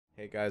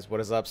Hey guys, what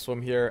is up?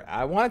 Swim here.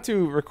 I wanted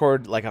to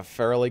record like a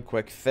fairly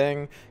quick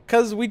thing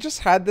because we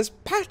just had this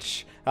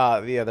patch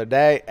the other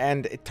day,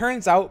 and it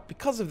turns out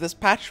because of this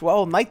patch,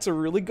 well, knights are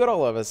really good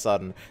all of a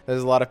sudden.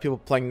 There's a lot of people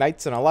playing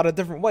knights in a lot of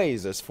different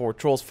ways. There's 4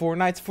 trolls, 4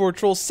 knights, 4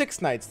 trolls,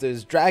 6 knights.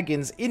 There's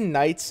dragons in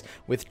knights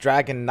with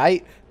dragon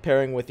knight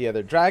pairing with the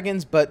other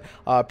dragons, but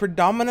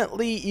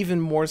predominantly, even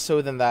more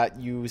so than that,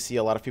 you see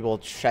a lot of people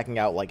checking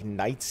out like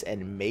knights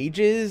and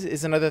mages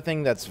is another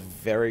thing that's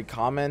very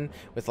common,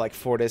 with like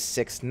 4 to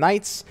 6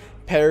 knights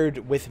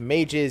paired with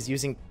mages,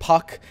 using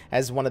Puck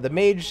as one of the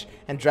mage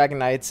and dragon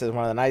knights as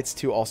one of the knights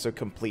to also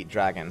complete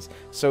dragons.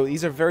 So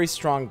these are very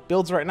strong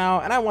builds right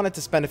now, and I wanted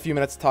to spend a few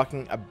minutes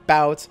talking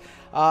about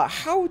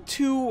how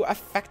to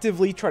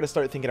effectively try to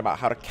start thinking about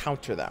how to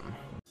counter them.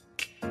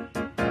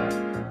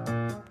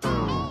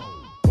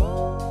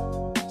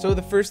 So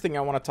the first thing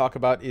I want to talk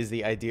about is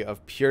the idea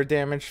of pure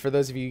damage. For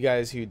those of you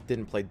guys who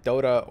didn't play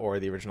Dota or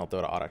the original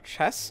Dota Auto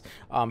Chess,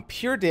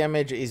 pure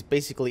damage is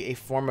basically a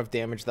form of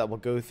damage that will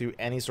go through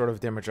any sort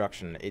of damage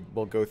reduction. It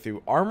will go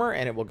through armor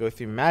and it will go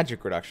through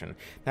magic reduction.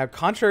 Now,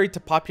 contrary to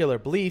popular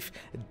belief,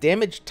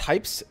 damage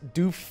types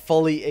do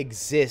fully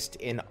exist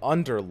in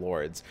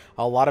Underlords.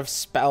 A lot of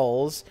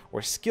spells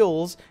or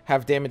skills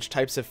have damage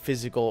types of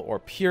physical or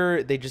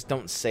pure. They just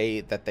don't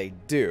say that they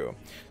do.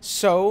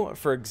 So,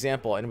 for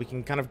example, and we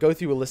can kind of go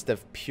through a list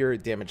of pure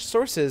damage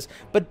sources,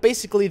 but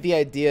basically the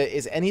idea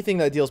is anything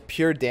that deals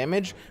pure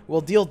damage will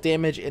deal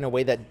damage in a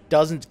way that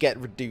doesn't get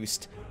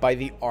reduced by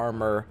the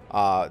armor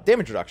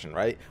damage reduction,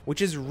 right?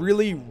 Which is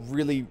really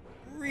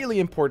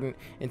important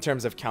in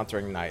terms of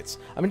countering knights.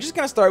 I'm just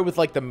gonna start with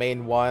like the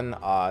main one.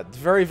 It's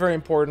very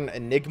important.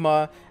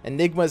 Enigma.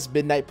 Enigma's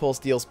Midnight Pulse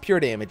deals pure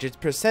damage. It's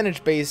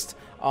percentage based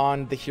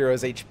on the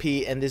hero's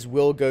HP, and this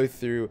will go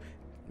through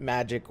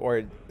magic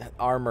or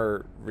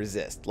armor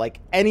resist,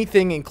 like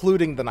anything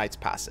including the knight's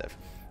passive.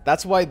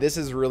 That's why this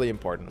is really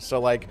important.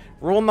 So like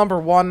rule number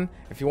 1,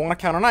 if you want to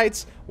counter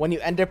knights, when you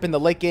end up in the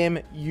late game,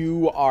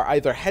 you are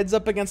either heads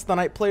up against the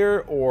knight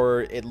player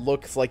or it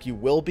looks like you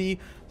will be,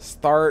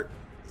 start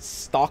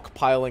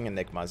stockpiling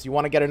Enigmas. You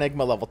want to get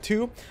Enigma level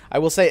 2. I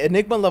will say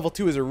Enigma level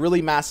 2 is a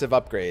really massive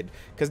upgrade,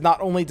 because not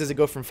only does it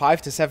go from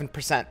 5 to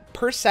 7%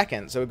 per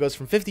second, so it goes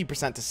from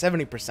 50% to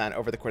 70%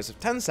 over the course of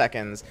 10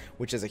 seconds,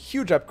 which is a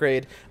huge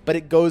upgrade, but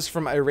it goes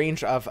from a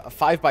range of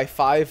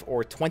 5x5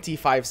 or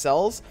 25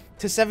 cells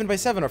to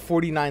 7x7 or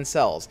 49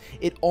 cells.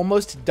 It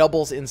almost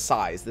doubles in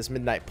size, this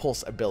Midnight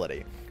Pulse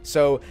ability.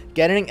 So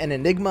getting an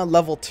Enigma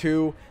level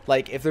 2,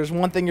 like if there's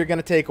one thing you're going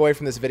to take away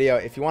from this video,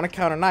 if you want to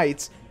counter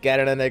knights, get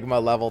an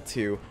Enigma level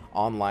 2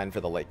 online for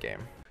the late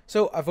game.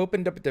 So I've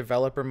opened up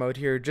developer mode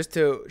here just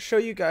to show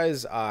you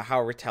guys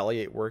how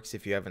Retaliate works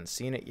if you haven't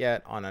seen it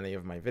yet on any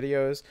of my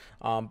videos.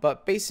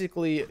 But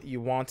basically you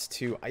want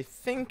to, I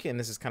think, and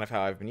this is kind of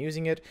how I've been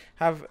using it,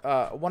 have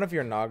one of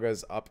your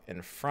Nagas up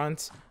in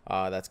front.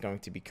 That's going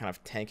to be kind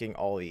of tanking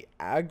all the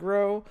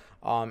aggro,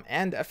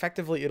 and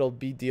effectively it'll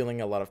be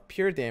dealing a lot of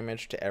pure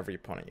damage to every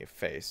opponent you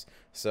face.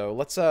 So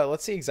let's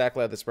see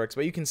exactly how this works.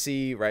 What you can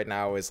see right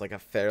now is like a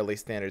fairly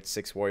standard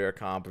 6 warrior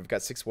comp. We've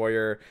got 6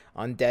 warrior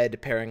undead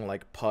pairing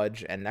like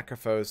Pudge and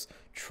Necrophos,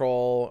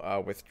 troll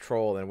with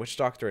troll and witch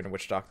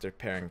doctor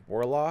pairing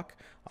warlock.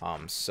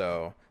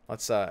 So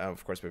let's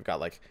of course we've got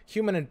like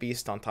human and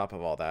beast on top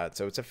of all that.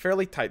 So it's a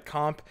fairly tight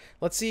comp.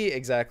 Let's see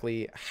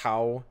exactly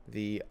how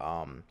the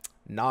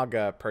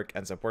Naga perk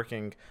ends up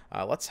working.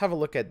 Let's have a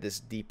look at this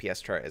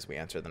DPS chart as we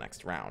enter the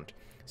next round.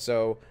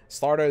 So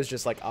Slardar is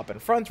just like up in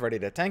front, ready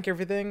to tank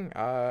everything,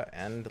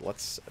 and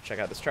let's check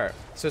out this chart.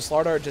 So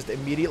Slardar just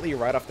immediately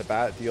right off the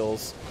bat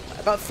deals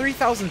about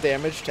 3,000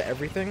 damage to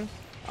everything,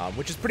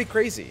 which is pretty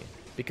crazy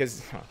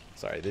because,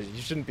 sorry,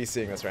 you shouldn't be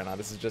seeing this right now.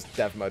 This is just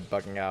dev mode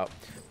bugging out.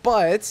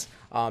 But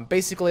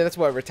basically that's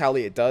what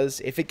Retaliate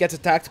does. If it gets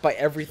attacked by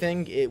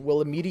everything, it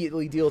will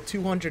immediately deal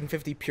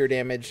 250 pure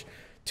damage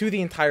to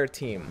the entire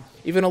team.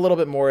 Even a little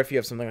bit more if you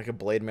have something like a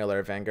Blade Mail or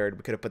a Vanguard.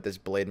 We could have put this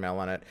Blade Mail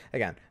on it.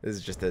 Again, this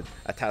is just a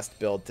test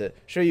build to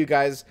show you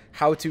guys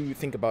how to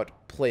think about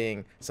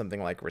playing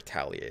something like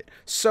Retaliate.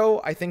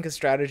 So I think a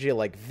strategy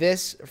like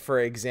this, for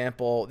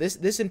example,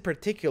 this in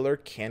particular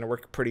can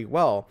work pretty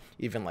well.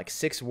 Even like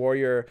 6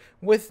 warrior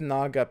with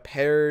Naga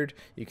paired,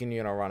 you can,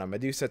 you know, run a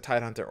Medusa,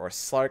 Tidehunter, or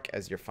Slark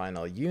as your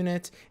final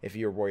unit if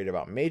you're worried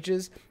about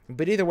mages.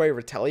 But either way,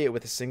 Retaliate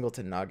with a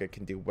singleton Naga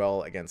can do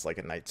well against like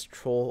a Knight's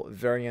Troll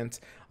variant,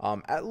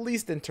 at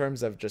least in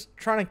terms of just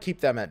trying to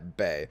keep them at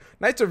bay.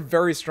 Knights are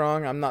very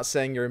strong. I'm not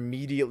saying you're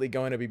immediately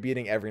going to be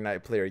beating every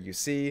Knight player you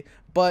see,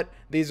 but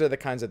these are the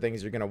kinds of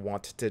things you're going to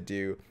want to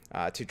do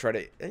to try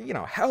to, you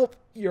know, help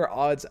your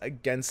odds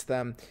against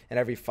them in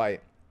every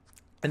fight.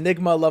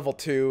 Enigma level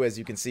 2, as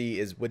you can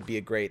see, would be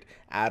a great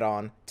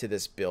add-on to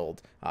this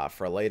build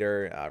for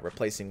later,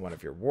 replacing one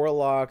of your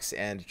warlocks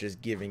and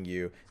just giving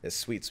you this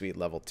sweet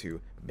level 2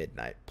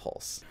 Midnight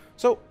Pulse.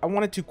 So I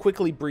wanted to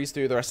quickly breeze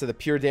through the rest of the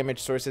pure damage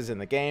sources in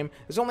the game.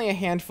 There's only a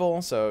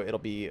handful, so it'll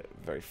be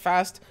very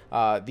fast.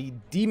 The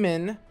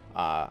Demon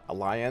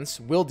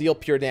Alliance will deal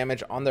pure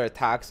damage on their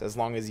attacks as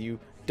long as you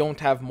don't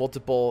have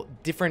multiple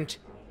different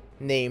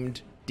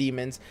named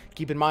demons.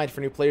 Keep in mind,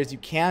 for new players, you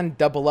can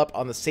double up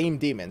on the same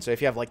demon. So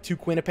if you have like 2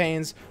 Queen of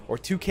Pains or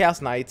 2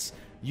 Chaos Knights,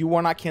 you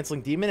are not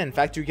canceling demon. In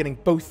fact, you're getting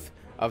both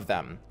of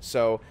them.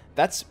 So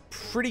that's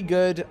pretty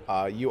good.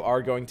 You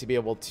are going to be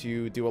able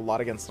to do a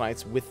lot against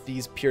knights with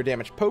these pure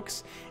damage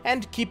pokes.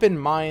 And keep in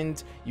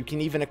mind, you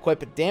can even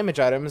equip damage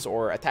items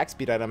or attack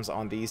speed items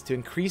on these to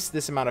increase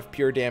this amount of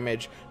pure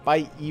damage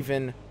by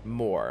even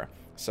more.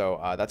 So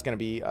that's going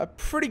to be a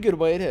pretty good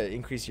way to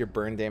increase your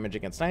burn damage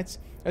against knights.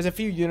 There's a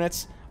few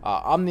units,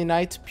 Omni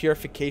Knight,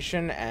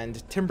 Purification, and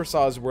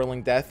Timbersaw's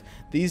Whirling Death.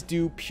 These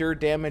do pure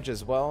damage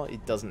as well.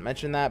 It doesn't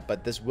mention that,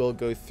 but this will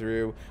go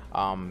through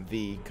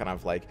the kind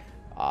of like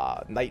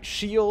Knight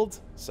Shield,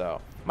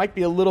 so might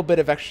be a little bit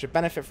of extra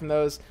benefit from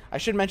those. I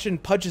should mention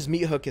Pudge's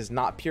Meat Hook is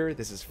not pure.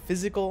 This is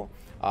physical,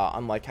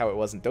 unlike how it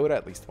was in Dota,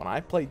 at least when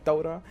I played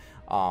Dota.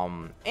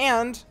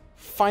 And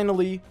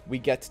finally, we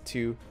get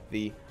to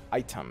the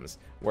items,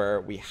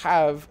 where we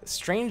have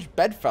Strange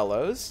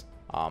Bedfellows,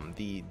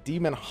 the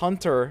Demon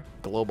Hunter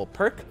global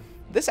perk.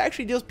 This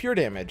actually deals pure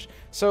damage,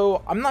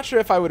 so I'm not sure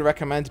if I would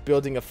recommend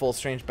building a full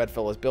Strange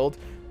Bedfellows build.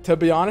 To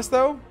be honest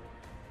though,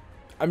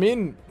 I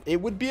mean, it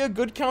would be a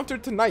good counter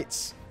to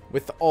knights.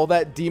 With all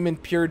that demon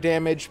pure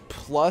damage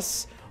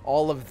plus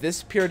all of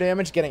this pure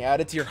damage getting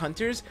added to your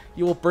hunters,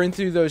 you will burn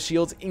through those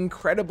shields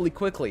incredibly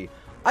quickly.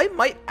 I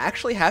might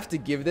actually have to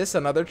give this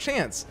another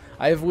chance.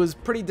 I was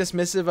pretty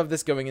dismissive of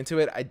this going into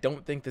it. I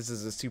don't think this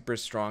is a super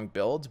strong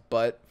build,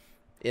 but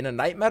in a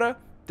knight meta,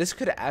 this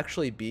could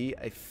actually be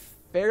a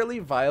fairly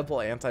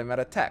viable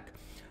anti-meta tech.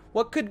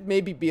 What could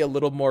maybe be a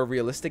little more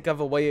realistic of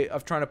a way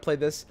of trying to play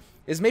this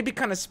is maybe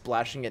kind of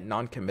splashing it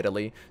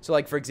non-committally. So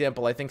like, for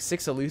example, I think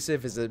 6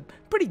 Elusive is a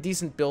pretty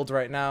decent build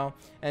right now,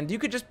 and you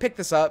could just pick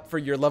this up for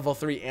your level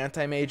 3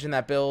 anti-mage in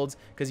that build,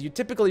 because you're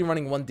typically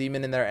running 1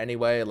 demon in there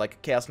anyway,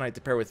 like Chaos Knight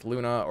to pair with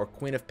Luna, or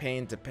Queen of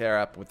Pain to pair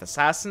up with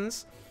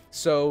Assassins.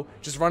 So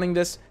just running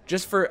this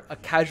just for a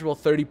casual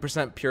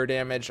 30% pure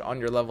damage on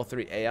your level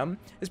 3 AM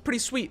is pretty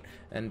sweet,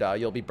 and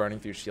you'll be burning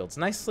through shields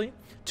nicely.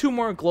 2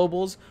 more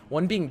globals,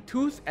 one being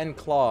Tooth and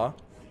Claw.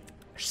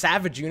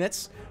 Savage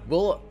units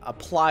will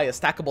apply a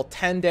stackable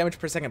 10 damage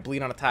per second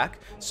bleed on attack.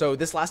 So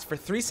this lasts for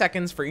 3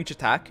 seconds for each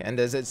attack, and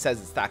as it says,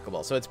 it's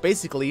stackable. So it's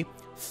basically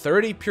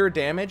 30 pure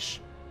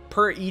damage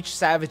per each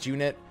Savage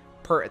unit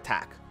per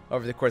attack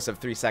over the course of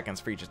 3 seconds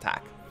for each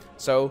attack.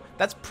 So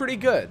that's pretty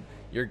good.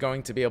 You're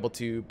going to be able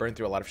to burn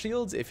through a lot of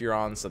shields if you're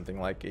on something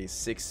like a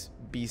 6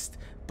 beast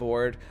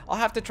board. I'll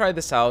have to try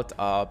this out,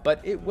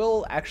 but it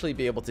will actually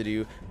be able to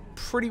do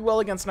pretty well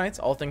against knights,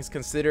 all things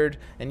considered.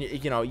 And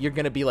you know, you're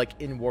gonna be like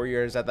in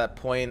warriors at that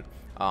point.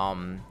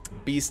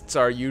 Beasts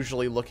are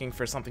usually looking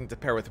for something to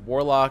pair with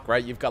Warlock,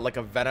 right? You've got like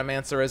a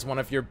Venomancer as one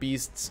of your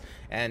beasts,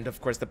 and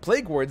of course the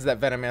Plague Wards that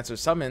Venomancer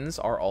summons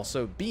are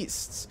also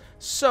beasts.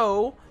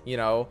 So, you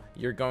know,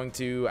 you're going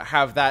to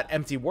have that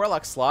empty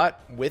Warlock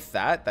slot with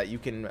that you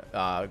can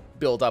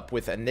build up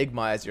with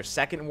Enigma as your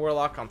second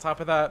Warlock on top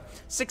of that.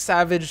 6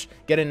 Savage,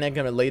 get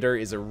Enigma later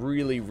is a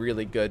really,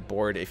 really good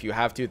board if you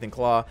have Tooth and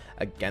Claw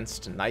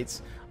against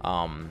knights.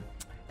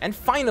 And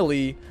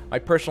finally, my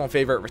personal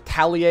favorite,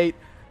 Retaliate.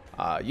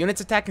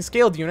 Units attacking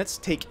scaled units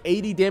take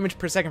 80 damage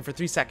per second for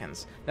 3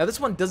 seconds. Now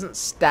this one doesn't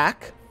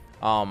stack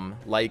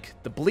like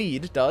the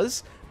bleed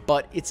does,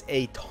 but it's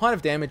a ton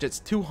of damage. It's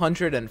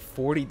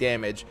 240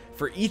 damage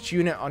for each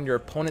unit on your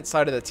opponent's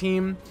side of the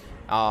team.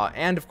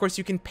 And of course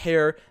you can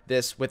pair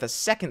this with a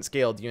second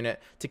scaled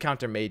unit to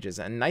counter mages,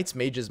 and knights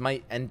mages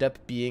might end up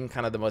being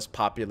kind of the most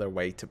popular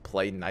way to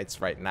play knights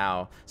right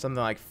now.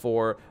 Something like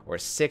 4 or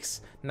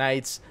 6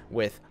 knights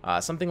with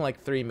something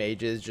like 3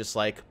 mages, just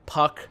like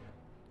Puck,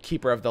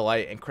 Keeper of the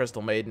Light, and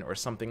Crystal Maiden, or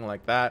something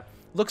like that.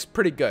 Looks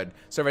pretty good.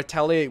 So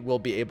Retaliate will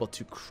be able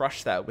to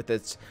crush that with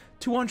its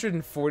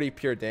 240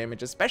 pure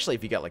damage, especially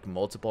if you get like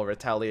multiple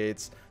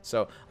Retaliates.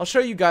 So I'll show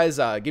you guys,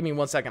 give me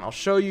 1 second, I'll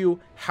show you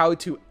how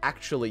to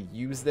actually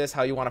use this,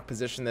 how you want to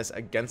position this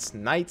against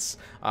knights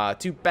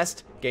to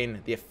best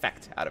gain the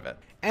effect out of it.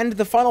 And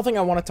the final thing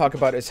I want to talk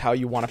about is how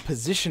you want to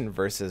position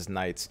versus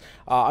knights.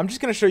 I'm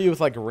just going to show you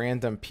with like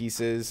random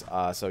pieces,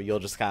 so you'll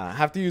just kind of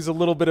have to use a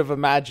little bit of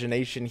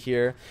imagination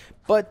here.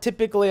 But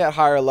typically at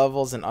higher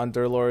levels in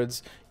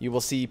Underlords, you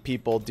will see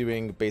people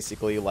doing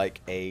basically like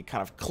a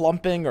kind of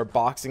clumping or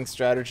boxing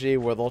strategy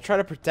where they'll try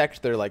to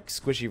protect their like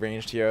squishy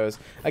ranged heroes.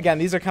 Again,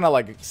 these are kind of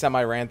like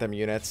semi-random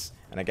units.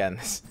 And again,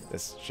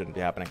 this shouldn't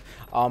be happening.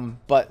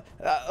 But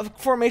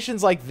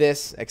formations like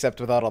this, except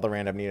without all the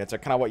random units, are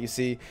kind of what you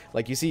see.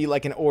 Like you see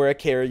like an aura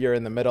carrier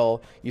in the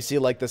middle. You see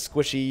like the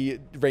squishy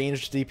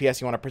ranged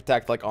DPS you want to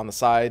protect like on the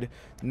side,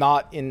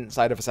 not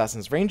inside of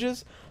Assassin's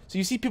ranges. So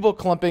you see people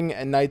clumping,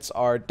 and knights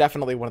are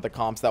definitely one of the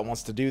comps that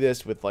wants to do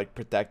this with like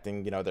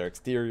protecting, you know, their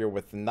exterior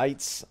with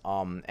knights.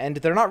 And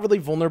they're not really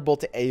vulnerable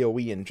to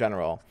AoE in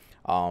general.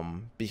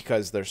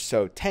 Because they're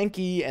so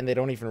tanky and they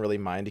don't even really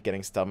mind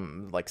getting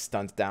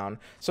stunned down.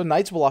 So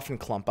knights will often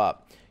clump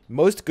up.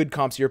 Most good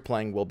comps you're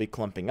playing will be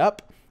clumping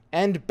up.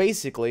 And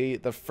basically,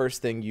 the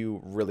first thing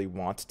you really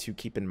want to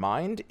keep in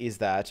mind is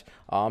that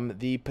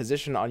the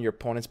position on your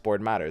opponent's board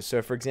matters.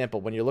 So for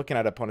example, when you're looking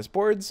at opponent's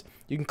boards,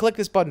 you can click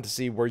this button to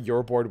see where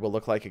your board will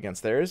look like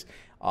against theirs,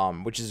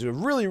 which is a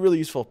really, really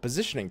useful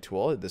positioning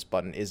tool. This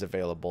button is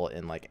available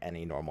in like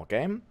any normal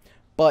game.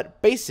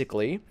 But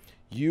basically,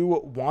 you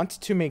want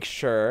to make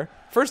sure,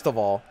 first of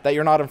all, that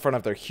you're not in front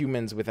of their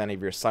humans with any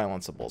of your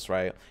silenceables,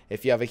 right?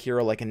 If you have a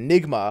hero like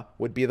Enigma,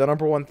 would be the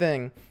 #1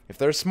 thing. If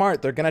they're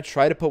smart, they're going to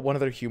try to put one of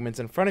their humans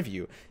in front of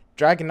you.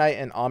 Dragon Knight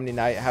and Omni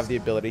Knight have the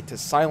ability to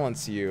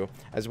silence you,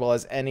 as well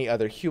as any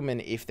other human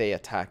if they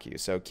attack you.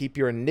 So keep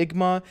your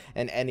Enigma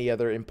and any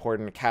other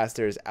important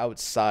casters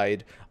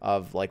outside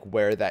of like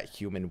where that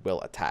human will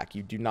attack.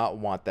 You do not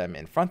want them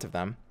in front of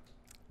them.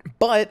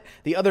 But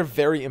the other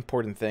very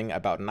important thing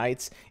about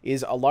Knights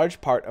is a large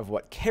part of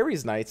what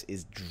carries Knights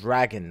is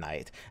Dragon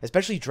Knight,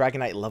 especially Dragon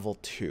Knight level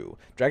 2.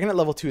 Dragon Knight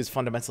level 2 is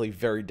fundamentally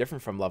very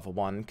different from level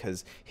 1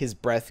 because his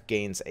breath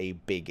gains a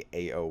big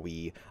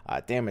AoE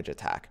damage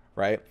attack,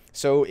 right?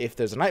 So if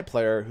there's a Knight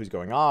player who's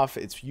going off,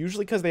 it's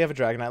usually because they have a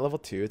Dragon Knight level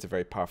 2. It's a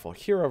very powerful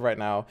hero right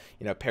now,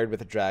 you know, paired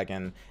with a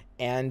dragon.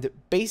 And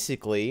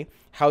basically,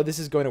 how this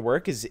is going to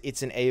work is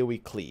it's an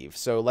AoE cleave.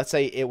 So let's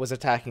say it was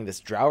attacking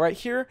this drow right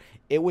here.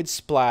 It would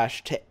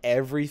splash to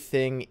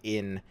everything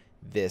in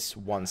this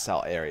 1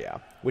 cell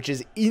area, which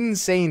is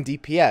insane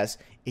DPS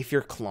if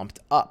you're clumped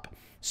up.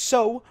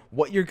 So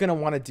what you're going to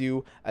want to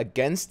do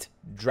against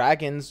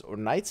dragons or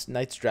knights,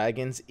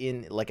 dragons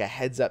in like a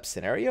heads up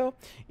scenario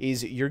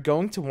is you're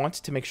going to want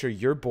to make sure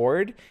your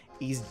board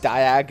is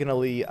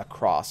diagonally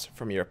across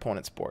from your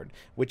opponent's board,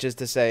 which is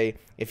to say,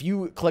 if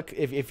you click,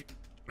 if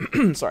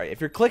sorry, if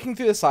you're clicking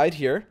through the side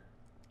here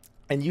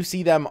and you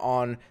see them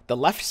on the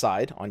left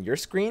side on your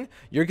screen,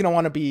 you're going to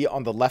want to be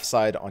on the left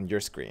side on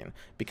your screen,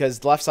 because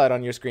the left side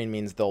on your screen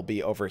means they'll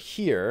be over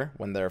here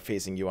when they're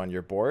facing you on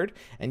your board,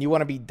 and you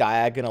want to be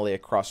diagonally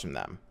across from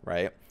them,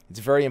 right? It's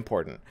very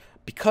important.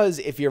 Because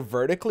if you're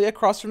vertically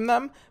across from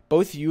them,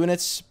 both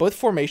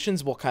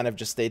formations will kind of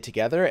just stay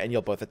together and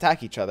you'll both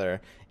attack each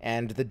other.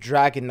 And the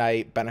Dragon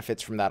Knight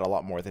benefits from that a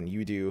lot more than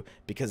you do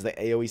because the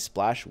AoE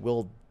splash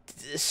will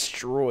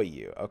destroy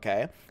you,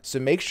 okay? So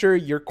make sure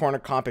your corner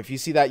comp, if you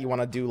see that you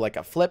want to do like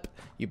a flip,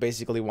 you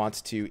basically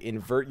want to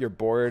invert your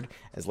board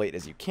as late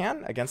as you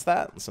can against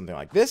that, something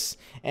like this,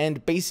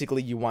 and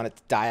basically you want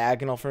it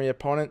diagonal from your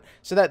opponent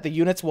so that the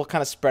units will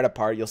kind of spread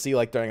apart. You'll see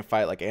like during a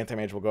fight, like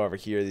Anti-Mage will go over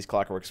here, these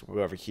Clockworks will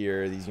go over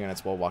here, these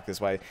units will walk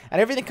this way,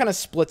 and everything kind of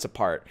splits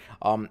apart,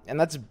 and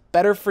that's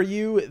better for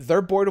you.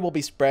 Their board will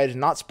be spread,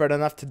 not spread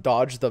enough to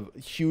dodge the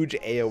huge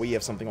AoE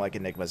of something like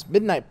Enigma's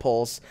Midnight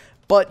Pulse,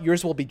 but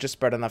yours will be just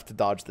spread enough to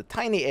dodge the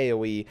tiny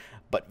AoE,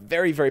 but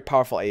very, very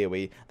powerful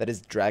AoE that is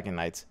Dragon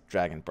Knight's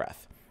Dragon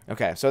Breath.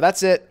 Okay, so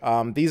that's it.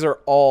 These are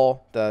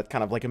all the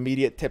kind of like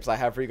immediate tips I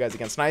have for you guys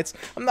against Knights.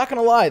 I'm not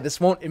going to lie, this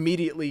won't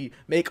immediately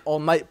make all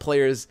Knight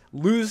players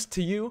lose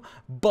to you,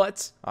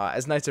 but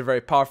as Knights are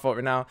very powerful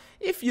right now,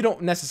 if you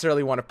don't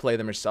necessarily want to play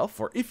them yourself,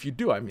 or if you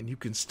do, I mean, you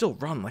can still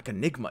run like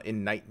Enigma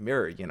in Knight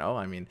Mirror, you know?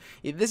 I mean,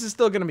 this is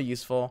still going to be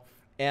useful.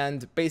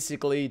 And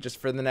basically, just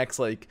for the next,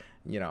 like,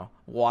 you know,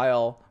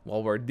 while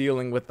we're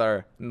dealing with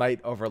our Knight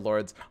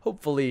Overlords,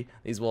 hopefully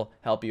these will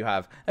help you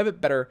have a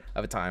bit better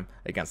of a time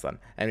against them.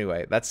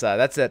 Anyway, that's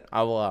it.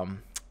 I will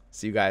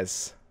see you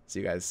guys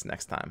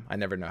next time. I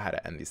never know how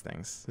to end these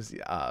things.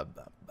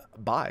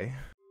 Bye.